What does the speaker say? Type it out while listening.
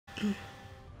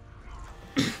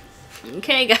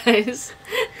Okay, guys.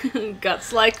 Got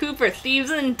Sly Cooper,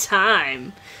 Thieves in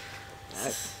Time.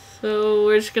 So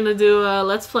we're just gonna do a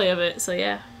let's play of it, so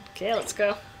yeah. Okay, let's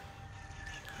go.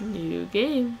 New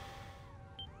game.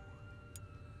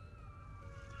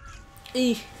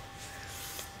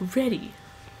 Ready.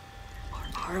 Or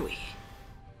are we?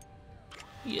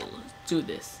 Yeah, let's do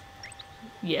this.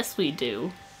 Yes, we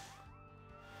do.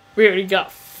 We already got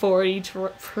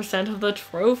 40% of the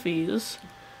trophies.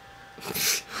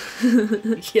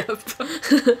 Yep.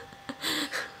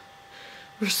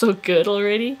 We're so good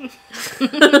already.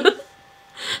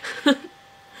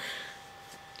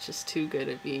 Just too good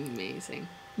at being amazing.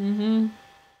 Mm-hmm.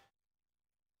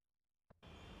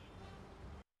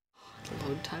 The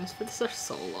load times for this are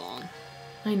so long.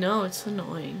 I know, it's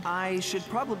annoying. I should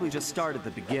probably just start at the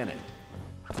beginning.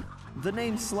 The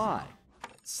name's Sly.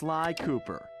 Sly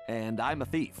Cooper, and I'm a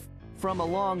thief. From a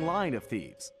long line of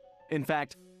thieves. In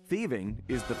fact, thieving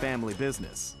is the family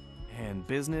business. And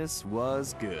business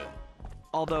was good.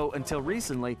 Although, until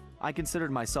recently, I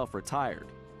considered myself retired.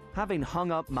 Having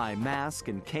hung up my mask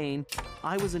and cane,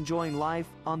 I was enjoying life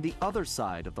on the other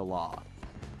side of the law.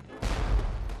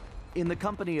 In the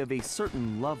company of a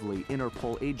certain lovely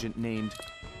Interpol agent named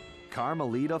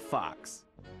Carmelita Fox.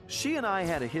 She and I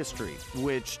had a history,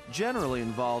 which generally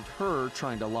involved her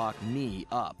trying to lock me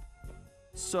up.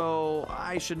 So,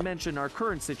 I should mention our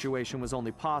current situation was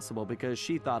only possible because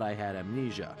she thought I had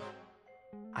amnesia.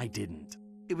 I didn't.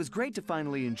 It was great to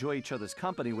finally enjoy each other's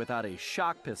company without a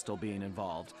shock pistol being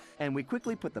involved, and we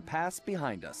quickly put the past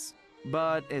behind us.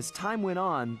 But as time went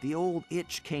on, the old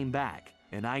itch came back,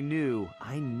 and I knew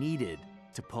I needed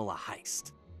to pull a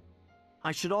heist.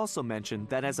 I should also mention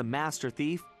that as a master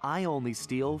thief, I only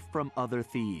steal from other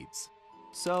thieves.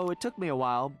 So it took me a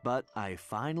while, but I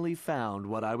finally found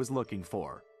what I was looking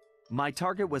for. My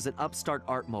target was an upstart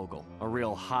art mogul, a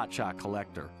real hotshot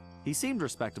collector. He seemed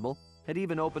respectable, had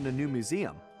even opened a new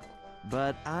museum.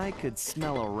 But I could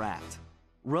smell a rat.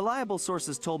 Reliable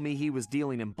sources told me he was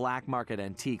dealing in black market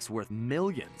antiques worth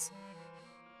millions.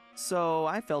 So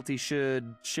I felt he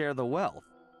should share the wealth.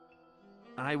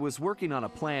 I was working on a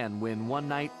plan when one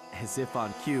night, as if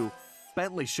on cue,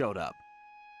 Bentley showed up.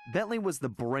 Bentley was the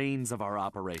brains of our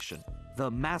operation,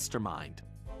 the mastermind.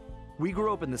 We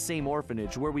grew up in the same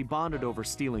orphanage where we bonded over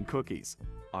stealing cookies,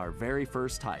 our very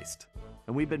first heist,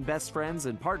 and we've been best friends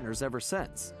and partners ever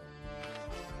since.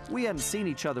 We hadn't seen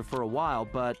each other for a while,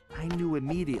 but I knew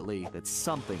immediately that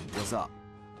something was up.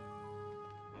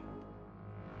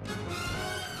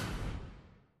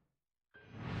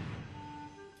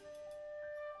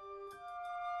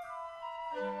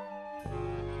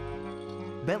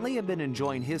 Bentley had been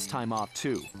enjoying his time off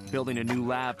too, building a new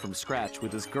lab from scratch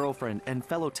with his girlfriend and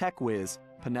fellow tech whiz,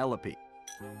 Penelope.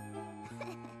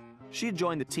 She had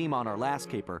joined the team on our last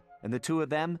caper, and the two of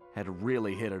them had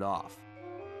really hit it off.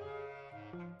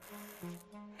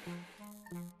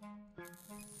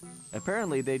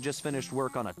 Apparently, they just finished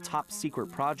work on a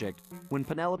top-secret project when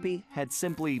Penelope had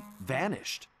simply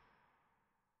vanished.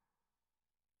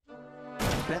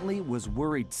 Bentley was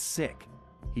worried sick.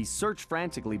 He searched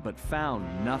frantically but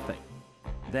found nothing.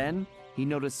 Then, he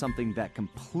noticed something that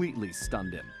completely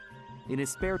stunned him. In his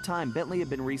spare time, Bentley had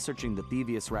been researching the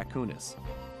Thievius Raccoonus,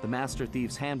 the Master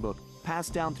Thief's handbook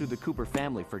passed down through the Cooper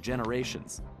family for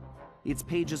generations. Its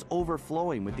pages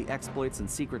overflowing with the exploits and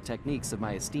secret techniques of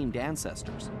my esteemed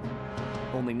ancestors.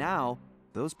 Only now,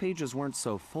 those pages weren't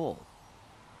so full.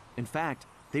 In fact,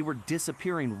 they were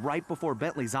disappearing right before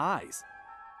Bentley's eyes.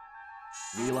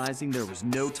 Realizing there was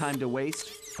no time to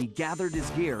waste, he gathered his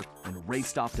gear and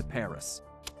raced off to Paris.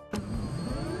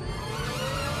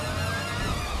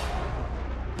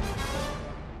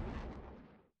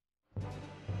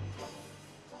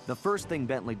 The first thing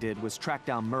Bentley did was track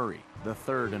down Murray, the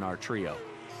third in our trio.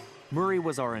 Murray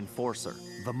was our enforcer,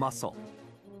 the muscle,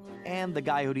 and the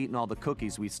guy who'd eaten all the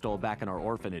cookies we stole back in our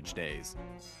orphanage days.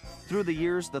 Through the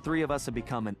years, the three of us had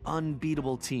become an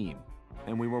unbeatable team,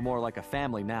 and we were more like a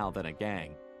family now than a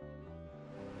gang.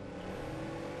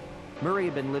 Murray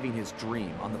had been living his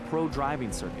dream on the pro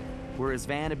driving circuit, where his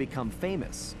van had become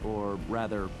famous, or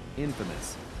rather,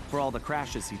 infamous, for all the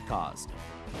crashes he'd caused.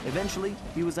 Eventually,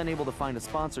 he was unable to find a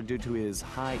sponsor due to his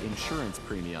high insurance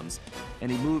premiums,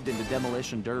 and he moved into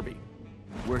Demolition Derby,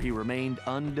 where he remained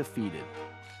undefeated.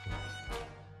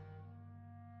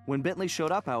 When Bentley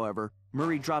showed up, however,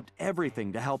 Murray dropped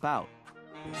everything to help out.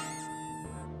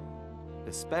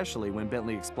 Especially when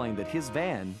Bentley explained that his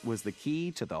van was the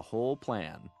key to the whole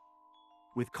plan.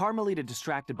 With Carmelita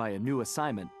distracted by a new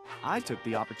assignment, I took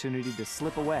the opportunity to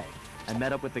slip away and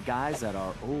met up with the guys at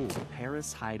our old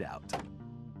Paris hideout.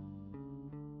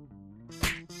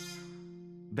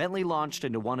 Bentley launched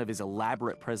into one of his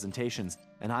elaborate presentations,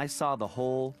 and I saw the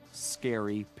whole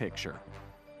scary picture.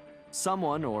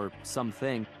 Someone, or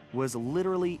something, was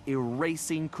literally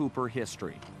erasing Cooper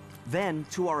history. Then,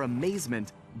 to our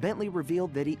amazement, Bentley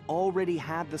revealed that he already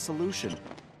had the solution: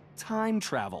 time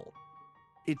travel.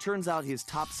 It turns out his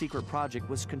top secret project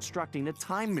was constructing a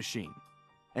time machine.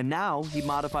 And now he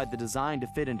modified the design to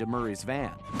fit into Murray's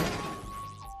van.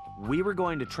 We were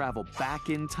going to travel back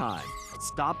in time,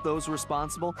 stop those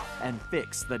responsible, and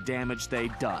fix the damage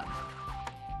they'd done.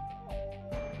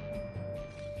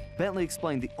 Bentley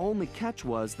explained the only catch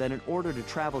was that in order to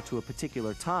travel to a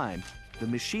particular time, the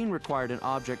machine required an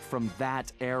object from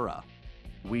that era.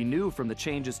 We knew from the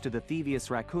changes to the Thieves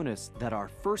Raccoonus that our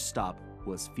first stop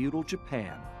was feudal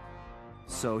Japan.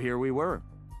 So here we were,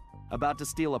 about to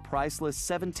steal a priceless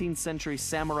 17th century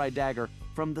samurai dagger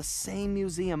from the same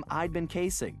museum I'd been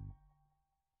casing.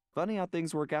 Funny how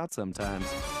things work out sometimes.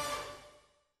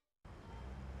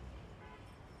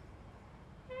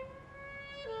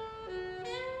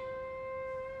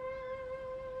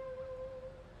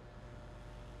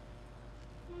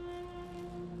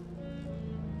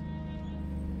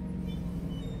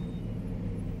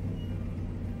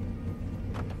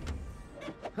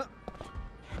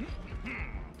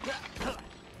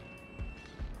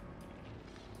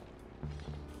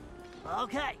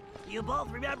 Okay, you both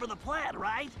remember the plan,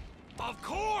 right? Of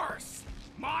course!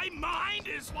 My mind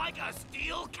is like a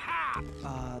steel cap!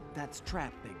 That's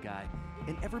trap, big guy.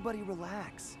 And everybody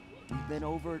relax. We've been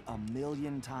over it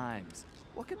 1,000,000 times.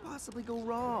 What could possibly go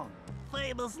wrong?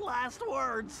 Famous last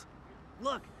words.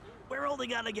 Look, we're only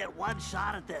gonna get one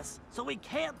shot at this, so we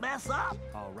can't mess up.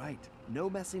 All right, no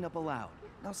messing up allowed.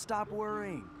 Now stop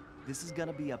worrying. This is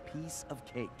gonna be a piece of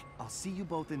cake. I'll see you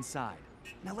both inside.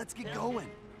 Now let's get going.